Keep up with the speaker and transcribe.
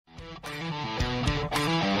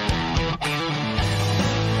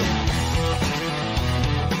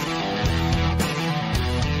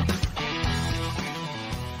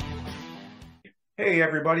Hey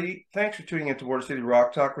everybody, thanks for tuning into Border City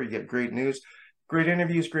Rock Talk, where you get great news, great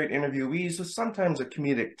interviews, great interviewees with sometimes a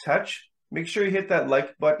comedic touch. Make sure you hit that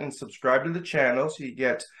like button and subscribe to the channel so you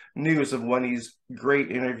get news of when these great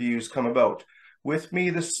interviews come about. With me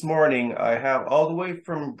this morning, I have all the way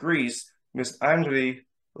from Greece, Miss Andry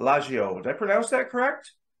Lagiou. Did I pronounce that correct?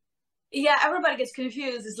 Yeah, everybody gets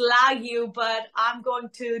confused. It's Lagiou, but I'm going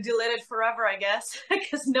to delete it forever, I guess,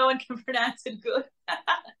 because no one can pronounce it good.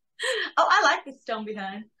 Oh, I like the stone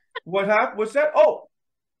behind. What happened? What's that? Oh,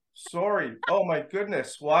 sorry. Oh my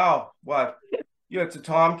goodness. Wow. What? Yeah, it's a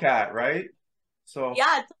tomcat, right? So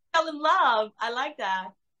Yeah, it's fell in love. I like that.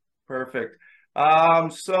 perfect. Yeah,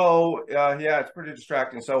 it's pretty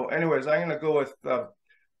distracting. So, anyways, I'm gonna go with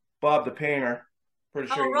Bob the painter. Pretty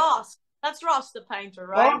sure Oh, you Ross. That's Ross the painter,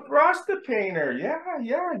 right? Bob Ross the painter. Yeah,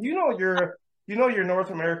 yeah. You know your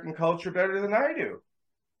North American culture better than I do.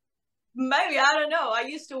 Maybe, I don't know. I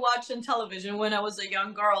used to watch on television when I was a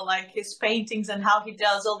young girl, like his paintings and how he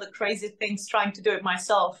does all the crazy things trying to do it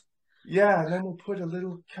myself. Yeah, and then we'll put a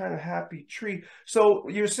little kind of happy tree. So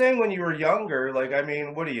you're saying when you were younger, like I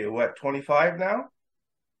mean, what are you, what, 25 now?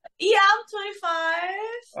 Yeah, I'm 25.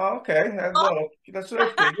 Oh, okay. That's what I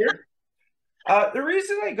figured. The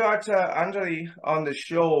reason I got Anjali on the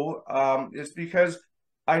show is because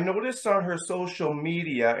I noticed on her social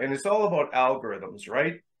media, and it's all about algorithms,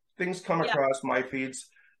 right? Things come Yeah. across my feeds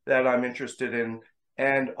that I'm interested in,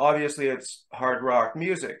 and obviously it's hard rock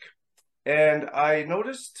music. And I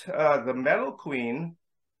noticed the Metal Queen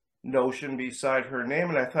notion beside her name,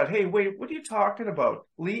 and I thought, hey, wait, what are you talking about?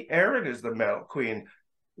 Lee Aaron is the Metal Queen.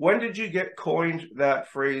 When did you get coined that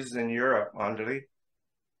phrase in Europe, Anjali?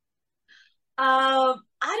 I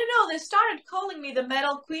don't know. They started calling me the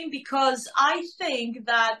Metal Queen because I think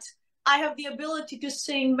that I have the ability to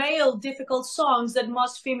sing male difficult songs that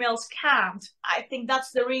most females can't. I think that's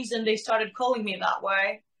the reason they started calling me that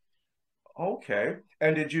way. Okay.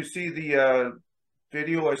 And did you see the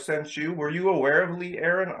video I sent you? Were you aware of Lee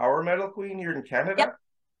Aaron, our Metal Queen here in Canada?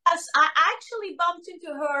 Yes, I actually bumped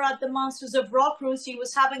into her at the Monsters of Rock cruise. He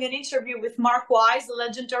was having an interview with Mark Wise, the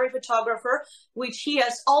legendary photographer, which he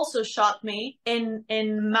has also shot me in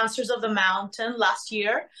Monsters of the Mountain last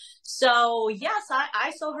year. So yes,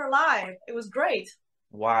 I saw her live. It was great.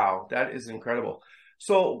 Wow, that is incredible.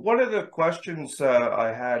 So one of the questions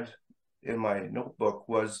I had in my notebook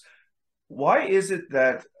was, why is it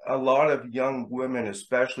that a lot of young women,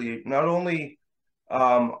 especially, not only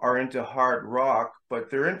are into hard rock, but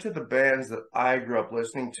they're into the bands that I grew up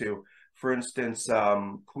listening to? For instance,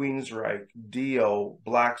 Queensryche, Dio,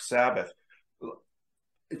 Black Sabbath.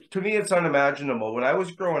 To me, it's unimaginable. When I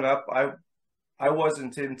was growing up, I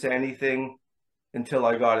wasn't into anything until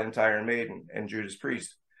I got into Iron Maiden and Judas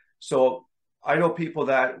Priest. So I know people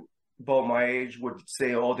that about my age would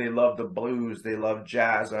say, oh, they love the blues, they love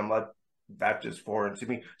jazz. I'm like, that's just foreign to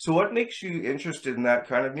me. So what makes you interested in that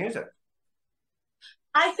kind of music?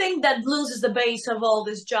 I think that blues is the base of all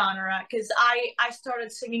this genre because I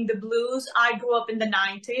started singing the blues. I grew up in the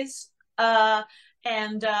 90s,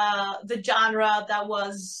 and the genre that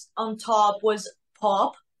was on top was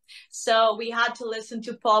pop. So we had to listen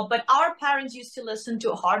to pop, but our parents used to listen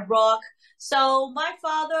to hard rock. So my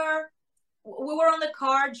father, we were on the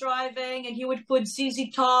car driving, and he would put ZZ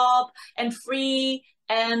Top and Free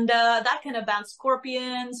and that kind of band,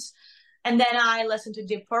 Scorpions. And then I listened to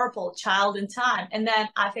Deep Purple, Child in Time. And then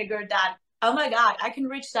I figured that, oh my God, I can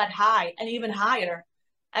reach that high and even higher.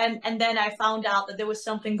 And then I found out that there was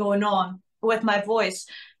something going on with my voice.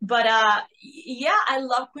 But yeah, I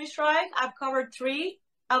love Queensryche. I've covered three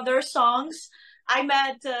of their songs. I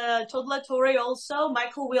met Todd La Torre also,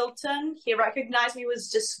 Michael Wilton. He recognized me,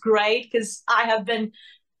 was just great because I have been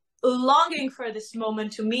longing for this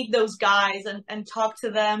moment to meet those guys and talk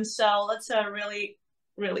to them. So that's a really,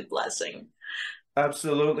 really blessing.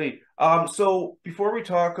 Absolutely. So before we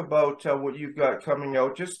talk about what you've got coming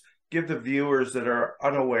out, just give the viewers that are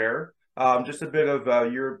unaware just a bit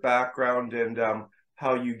of your background and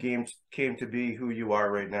how you came to be who you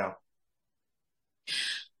are right now.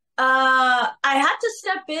 I had to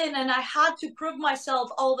step in and I had to prove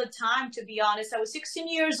myself all the time, to be honest. I was 16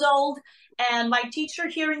 years old, and my teacher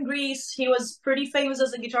here in Greece, he was pretty famous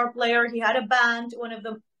as a guitar player. He had a band, one of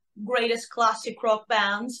the greatest classic rock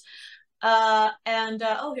bands.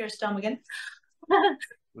 Oh, here's Tom again.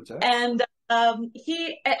 What's that? and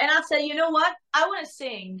I said, you know what? I want to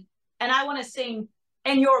sing, and I want to sing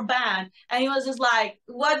in your band. And he was just like,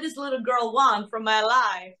 what does little girl want from my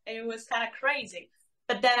life? And it was kind of crazy.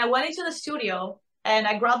 But then I went into the studio and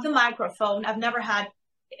I grabbed the microphone. I've never had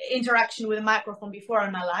interaction with a microphone before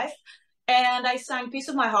in my life. And I sang Piece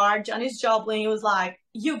of My Heart. Janis Joplin, it was like,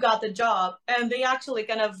 you got the job. And they actually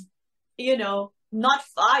kind of, not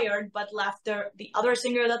fired, but left the other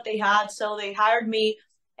singer that they had. So they hired me,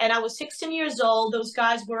 and I was 16 years old. Those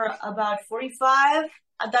guys were about 45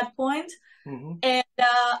 at that point. Mm-hmm. And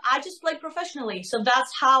I just played professionally. So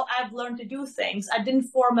that's how I've learned to do things. I didn't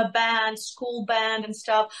form a band, school band and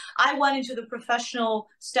stuff. I went into the professional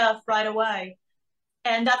stuff right away.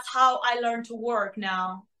 And that's how I learned to work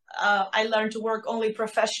now. I learned to work only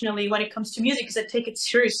professionally when it comes to music because I take it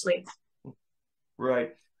seriously.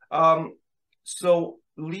 Right. So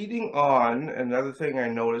leading on, another thing I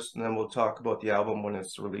noticed, and then we'll talk about the album when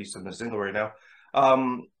it's released in the single right now.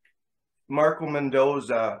 Marco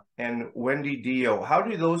Mendoza and Wendy Dio. How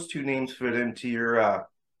do those two names fit into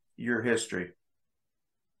your history?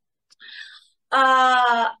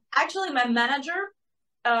 Actually, my manager,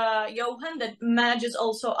 Johan, that manages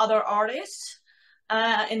also other artists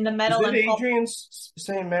in the Is metal it and pop. Adrian's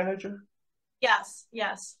same manager? Yes,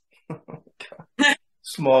 yes.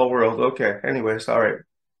 Small world. Okay. Anyways, all right.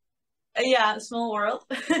 Yeah, small world.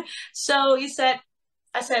 So I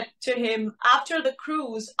said to him, after the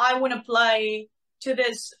cruise, I want to play to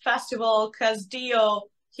this festival because Dio,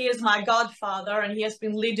 he is my godfather and he has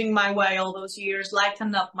been leading my way all those years,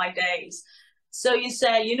 lighting up my days. So you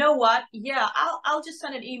say, you know what? Yeah, I'll just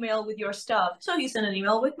send an email with your stuff. So he sent an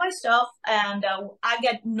email with my stuff, and I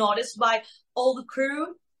get noticed by all the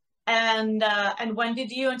crew. And when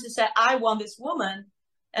did you and to say I want this woman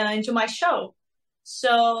into my show?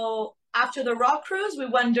 So after the rock cruise, we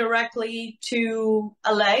went directly to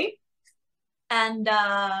LA, and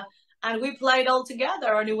we played all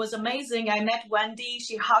together, and it was amazing. I met Wendy.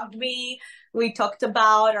 She hugged me. We talked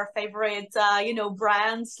about our favorite,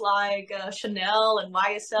 brands like Chanel and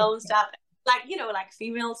YSL and stuff, like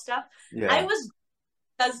female stuff. I Yeah. was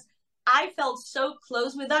because I felt so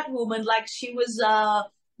close with that woman, like she was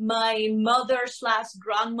my mother slash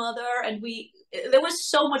grandmother, and there was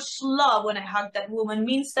so much love when I hugged that woman.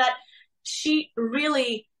 Means that she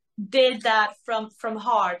really did that from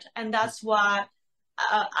heart, and that's why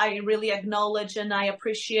I really acknowledge and I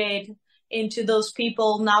appreciate into those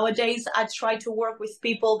people. Nowadays, I try to work with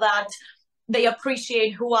people that they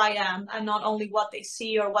appreciate who I am and not only what they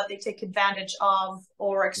see or what they take advantage of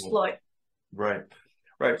or exploit. Right.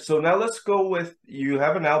 Right. So now let's go with, you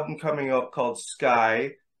have an album coming out called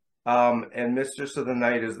Sky, and Mistress of the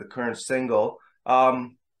Night is the current single.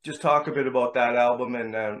 Just talk a bit about that album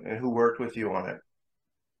and who worked with you on it.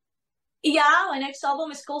 Yeah, my next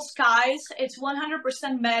album is called Skies. It's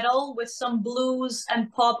 100% metal with some blues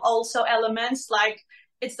and pop also elements. Like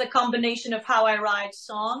it's the combination of how I write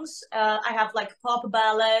songs. I have like pop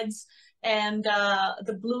ballads and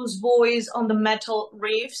the blues voice on the metal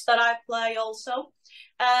riffs that I play also.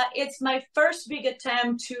 It's my first big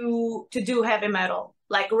attempt to do heavy metal,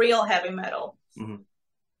 like real heavy metal. Mm-hmm.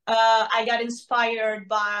 I got inspired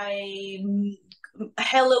by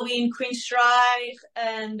Halloween, Queenstrike,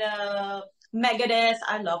 and Megadeth.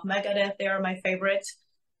 I love Megadeth; they are my favorites.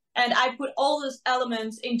 And I put all those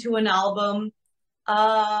elements into an album.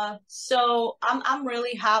 So I'm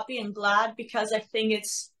really happy and glad because I think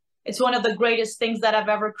it's one of the greatest things that I've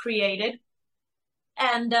ever created.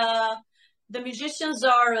 And the musicians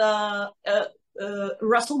are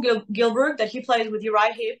Russell Gilbert, that he plays with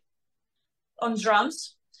Uriah Heep on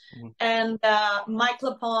drums. Mm-hmm. And Mike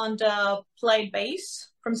LaPond played bass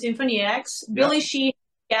from Symphony X. Yeah. Billy Sheehan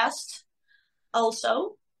guest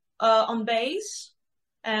also on bass.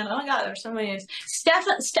 And oh my God, there's so many names.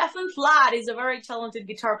 Stefan Flatt is a very talented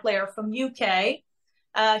guitar player from UK.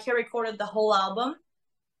 He recorded the whole album.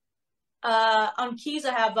 On keys,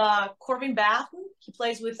 I have Corbin Batten. He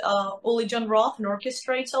plays with Ole John Roth and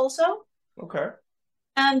orchestrates also. Okay.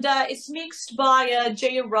 And it's mixed by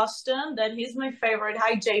Jay Ruston. That he's my favorite.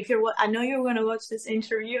 Hi, Jay. If you're, I know you're going to watch this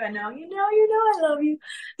interview. I know you know I love you.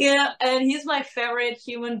 Yeah, and he's my favorite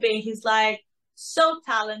human being. He's like so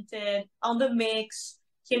talented on the mix.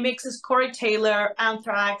 He mixes Corey Taylor,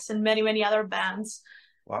 Anthrax, and many, many other bands.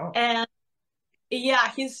 Wow. And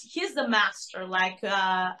yeah, he's the master. Like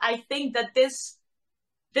I think that this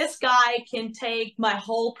guy can take my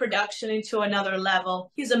whole production into another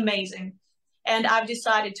level. He's amazing. And I've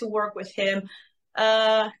decided to work with him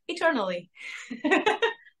eternally.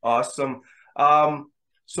 Awesome.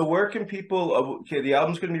 So where can people, okay, the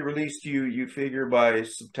album's going to be released, you figure by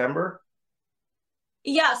September?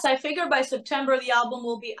 Yes, I figure by September the album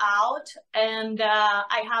will be out, and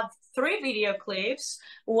I have 3 video clips.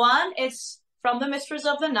 One is from the Mistress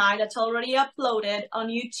of the Night that's already uploaded on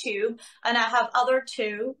YouTube, and I have other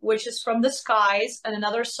 2, which is from the Skies, and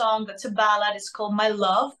another song that's a ballad. It's called My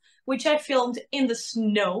Love, which I filmed in the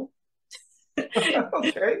snow.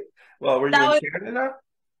 Okay. Well, were you That in was Canada?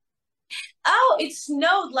 Oh, it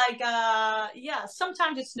snowed like yeah,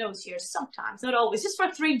 sometimes it snows here, sometimes, not always. Just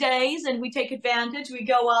for 3 days and we take advantage. We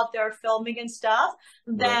go out there filming and stuff.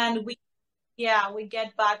 Right. Then we yeah, we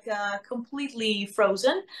get back completely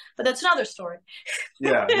frozen, but that's another story.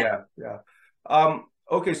 Yeah, yeah, yeah.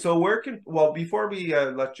 Okay, so well, before we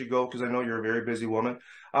let you go, because I know you're a very busy woman,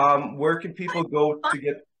 where can people go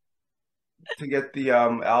to get the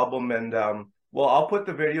album? And well, I'll put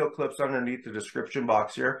the video clips underneath the description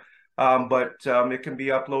box here. But it can be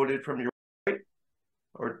uploaded from your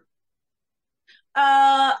or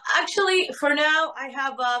Actually, for now, I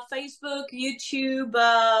have Facebook, YouTube,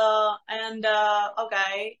 and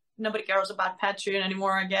okay, nobody cares about Patreon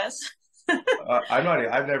anymore, I guess.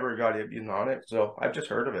 I've never got in on it, so I've just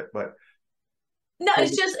heard of it. But No, so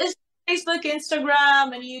it's Facebook,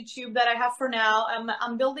 Instagram, and YouTube that I have for now.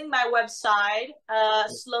 I'm building my website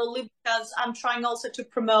slowly because I'm trying also to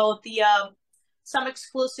promote the some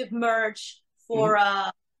exclusive merch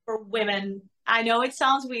mhm. for women. I know it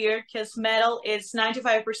sounds weird because metal is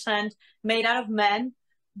 95% made out of men,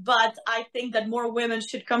 but I think that more women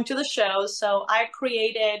should come to the show. So I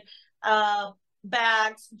created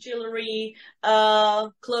bags, jewelry,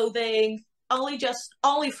 clothing,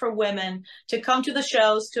 only for women to come to the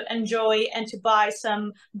shows to enjoy and to buy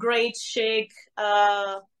some great chic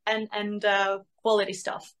and quality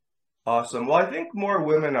stuff. Awesome. Well, I think more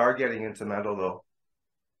women are getting into metal though.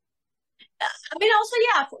 I mean, also,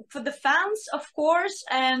 yeah, for the fans, of course,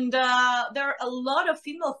 and there are a lot of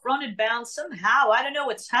female-fronted bands. Somehow, I don't know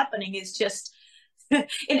what's happening. It's just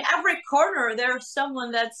in every corner there's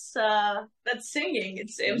someone that's singing. It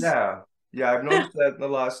seems. Yeah. Yeah, I've noticed that in the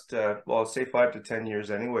last well, say 5 to 10 years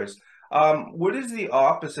anyways. What is the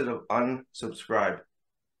opposite of unsubscribe?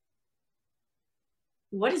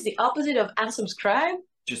 What is the opposite of unsubscribe?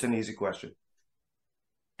 Just an easy question.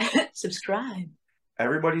 Subscribe.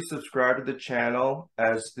 Everybody subscribe to the channel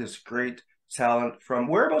as this great talent from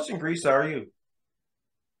whereabouts in Greece are you?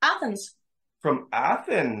 Athens. From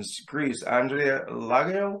Athens, Greece. Andry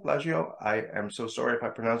Lagiou, I am so sorry if I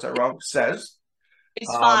pronounce that wrong, says. It's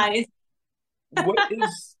Um, fine.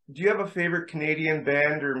 do you have a favorite Canadian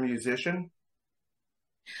band or musician?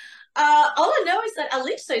 All I know is that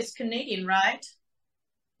Alexa is Canadian, right?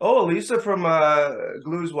 Oh, Elisa from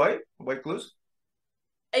Glue's White Glues.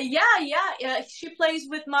 Yeah, yeah, yeah. She plays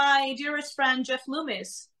with my dearest friend Jeff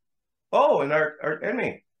Loomis. Oh, and our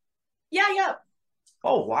Emmy. Yeah, yeah.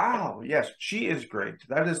 Oh, wow. Yes, she is great.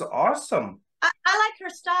 That is awesome. I like her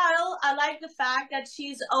style. I like the fact that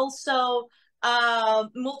she's also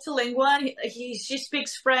multilingual. She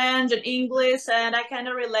speaks French and English, and I kind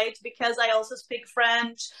of relate because I also speak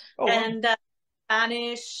French Oh, wow. and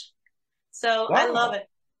Spanish. So I love Wow. it.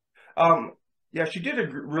 Um, yeah, she did a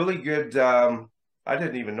really good. I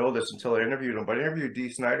didn't even know this until I interviewed him, but I interviewed Dee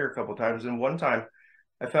Snider a couple times, and one time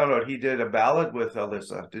I found out he did a ballad with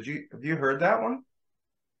Alyssa. Have you heard that one?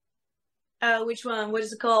 Which one? What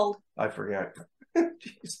is it called? I forget.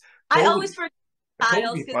 Jeez. I Told always you, forget I told you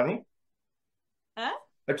titles. it'd be funny. Huh?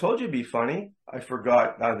 I told you it'd be funny. I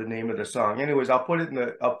forgot the name of the song. Anyways, I'll put it in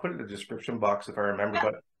the description box if I remember. Yeah.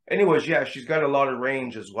 But anyways, yeah, she's got a lot of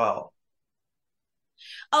range as well.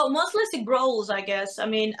 Oh, mostly she growls, I guess. I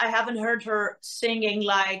mean, I haven't heard her singing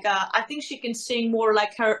like I think she can sing more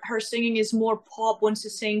like her singing is more pop when she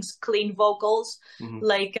sings clean vocals, Mhm.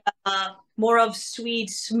 like more of sweet,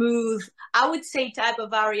 smooth, I would say type of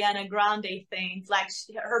Ariana Grande things. Like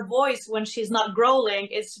her voice when she's not growling,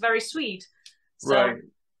 it's very sweet. Right, So,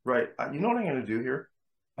 right. You know what I'm going to do here?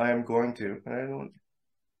 I am going to, and I don't.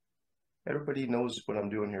 Everybody knows what I'm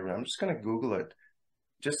doing here, but I'm just going to Google it,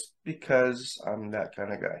 just because I'm that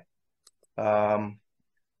kind of guy.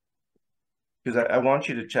 Because I want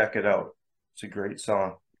you to check it out. It's a great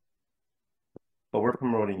song, but we're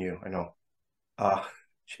promoting you. I know.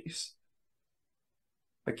 Jeez,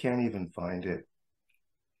 I can't even find it.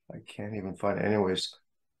 I can't even find it. Anyways,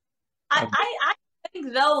 um, I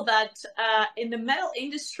think though that in the metal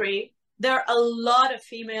industry there are a lot of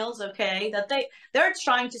females, okay, that they're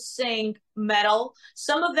trying to sing metal.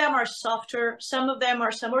 Some of them are softer, some of them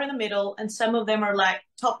are somewhere in the middle, and some of them are like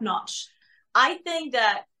top notch. I think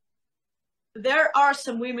that there are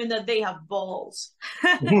some women that they have balls.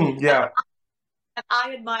 and yeah,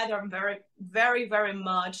 I admire them very, very, very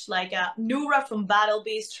much. Like Nura from Battle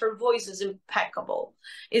Beast, her voice is impeccable.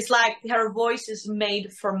 It's like her voice is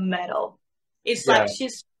made for metal. It's yeah, like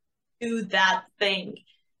she's do that thing.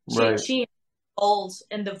 right. She holds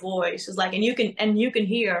in the voice. It's like, and you can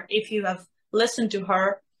hear if you have listened to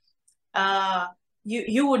her. Uh,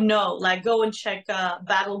 you would know. Like, go and check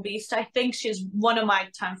Battle Beast. I think she's one of my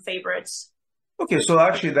time favorites. Okay, so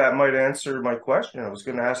actually that might answer my question. I was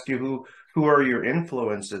going to ask you who are your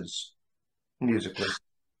influences musically?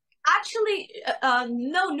 Actually,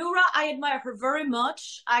 no, Nura, I admire her very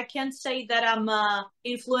much. I can't say that I'm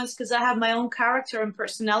influenced because I have my own character and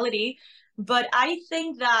personality, but I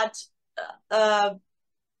think that uh,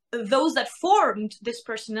 those that formed this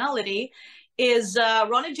personality is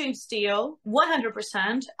Ronnie James Dio,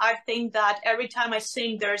 100%. I think that every time I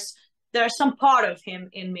sing, there's some part of him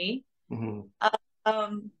in me. Hmm.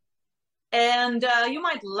 Um, and you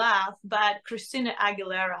might laugh, but Christina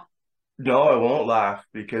Aguilera. No, I won't laugh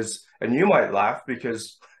because, and you might laugh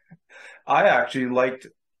because I actually liked,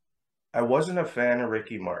 I wasn't a fan of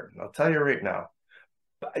Ricky Martin. I'll tell you right now.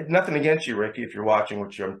 Nothing against you, Ricky, if you're watching,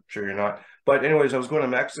 which I'm sure you're not. But anyways, I was going to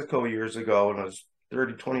Mexico years ago, and it was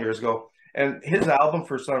 30, 20 years ago. And his album,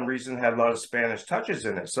 for some reason, had a lot of Spanish touches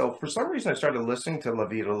in it. So for some reason, I started listening to La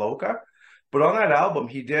Vida Loca. But on that album,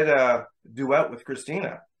 he did a duet with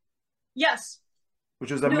Christina, Yes.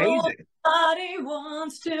 which was Nobody amazing.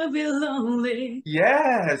 wants to be lonely.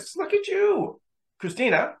 Yes, look at you,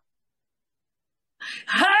 Christina.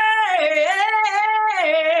 Hey,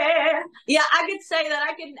 yeah, I could say that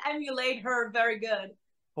I can emulate her very good.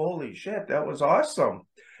 Holy shit, that was awesome.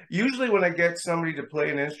 Usually when I get somebody to play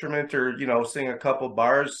an instrument or, sing a couple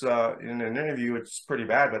bars in an interview, it's pretty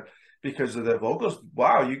bad, but because of the vocals,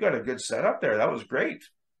 wow, you got a good setup there. That was great.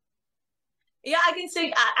 Yeah, I can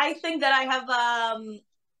sing. I think that I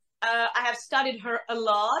have studied her a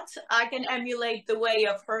lot. I can emulate the way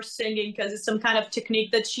of her singing because it's some kind of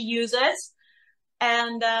technique that she uses.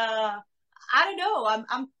 And I don't know.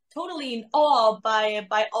 I'm totally in awe by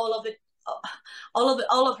all of it,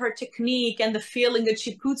 all of her technique and the feeling that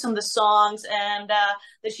she puts on the songs, and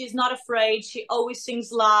that she's not afraid. She always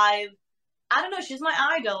sings live. I don't know. She's my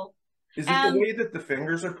idol. Is it the And way that the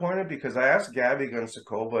fingers are pointed? Because I asked Gabby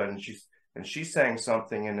Gunsakova and she sang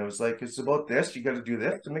something and it was like, it's about this. You got to do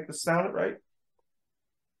this to make the sound right.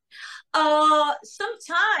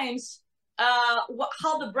 sometimes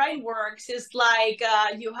how the brain works is like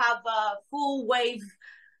you have a full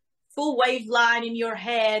wave line in your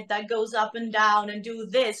head that goes up and down and do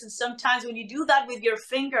this. And sometimes when you do that with your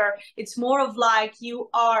finger, it's more of like you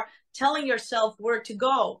are telling yourself where to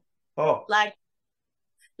go. Oh, Like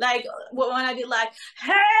like when I did like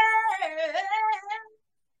hey,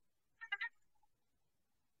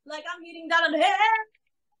 like I'm hitting that on head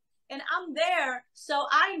and I'm there. So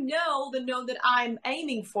I know the note that I'm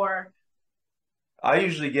aiming for. I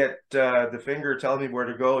usually get the finger telling me where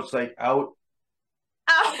to go. It's like out.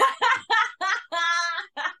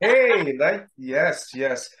 Hey, like yes,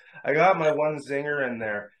 yes. I got my one zinger in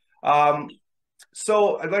there.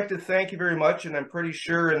 So I'd like to thank you very much, and I'm pretty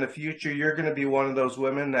sure in the future you're going to be one of those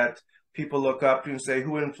women that people look up to and say,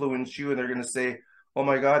 "Who influenced you?" And they're going to say, "Oh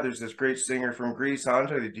my God, there's this great singer from Greece,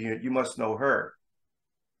 Andry. You must know her."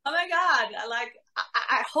 Oh my God. Like,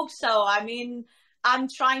 I hope so. I mean, I'm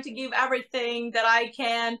trying to give everything that I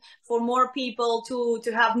can for more people to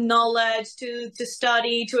have knowledge, to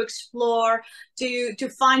study, to explore, to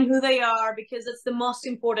find who they are, because it's the most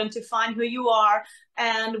important to find who you are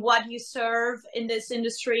and what you serve in this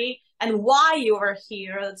industry and why you are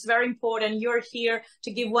here. That's very important. You're here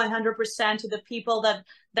to give 100% to the people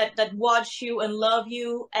that watch you and love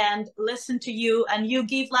you and listen to you, and you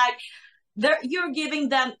give like you're giving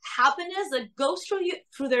them happiness that goes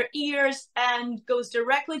through their ears and goes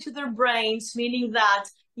directly to their brains, meaning that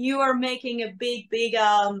you are making a big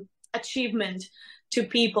achievement to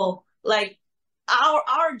people. Like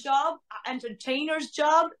our job, entertainers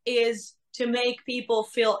job, is to make people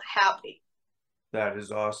feel happy. That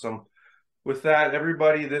is awesome. With that,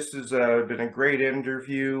 everybody, this has been a great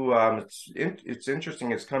interview. It's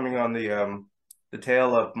interesting. It's coming on the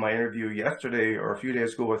tail of my interview yesterday or a few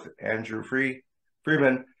days ago with Andrew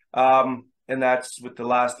Freeman, and that's with the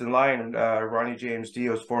last in line, Ronnie James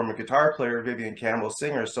Dio's former guitar player, Vivian Campbell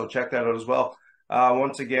singer. So check that out as well.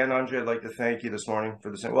 Once again, Andre, I'd like to thank you this morning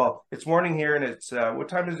for this. Well, it's morning here, and it's what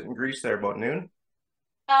time is it in Greece there? About noon?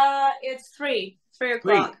 It's three Three.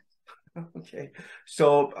 o'clock. Okay.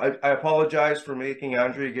 So I apologize for making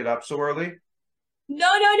Andre get up so early. No,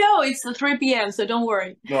 it's 3 p.m., so don't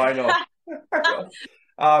worry. No, I know. I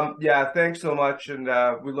know. Yeah, thanks so much. And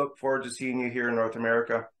we look forward to seeing you here in North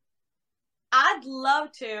America. I'd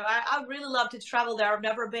love to. I'd really love to travel there. I've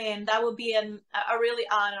never been. That would be a really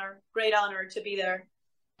great honor to be there.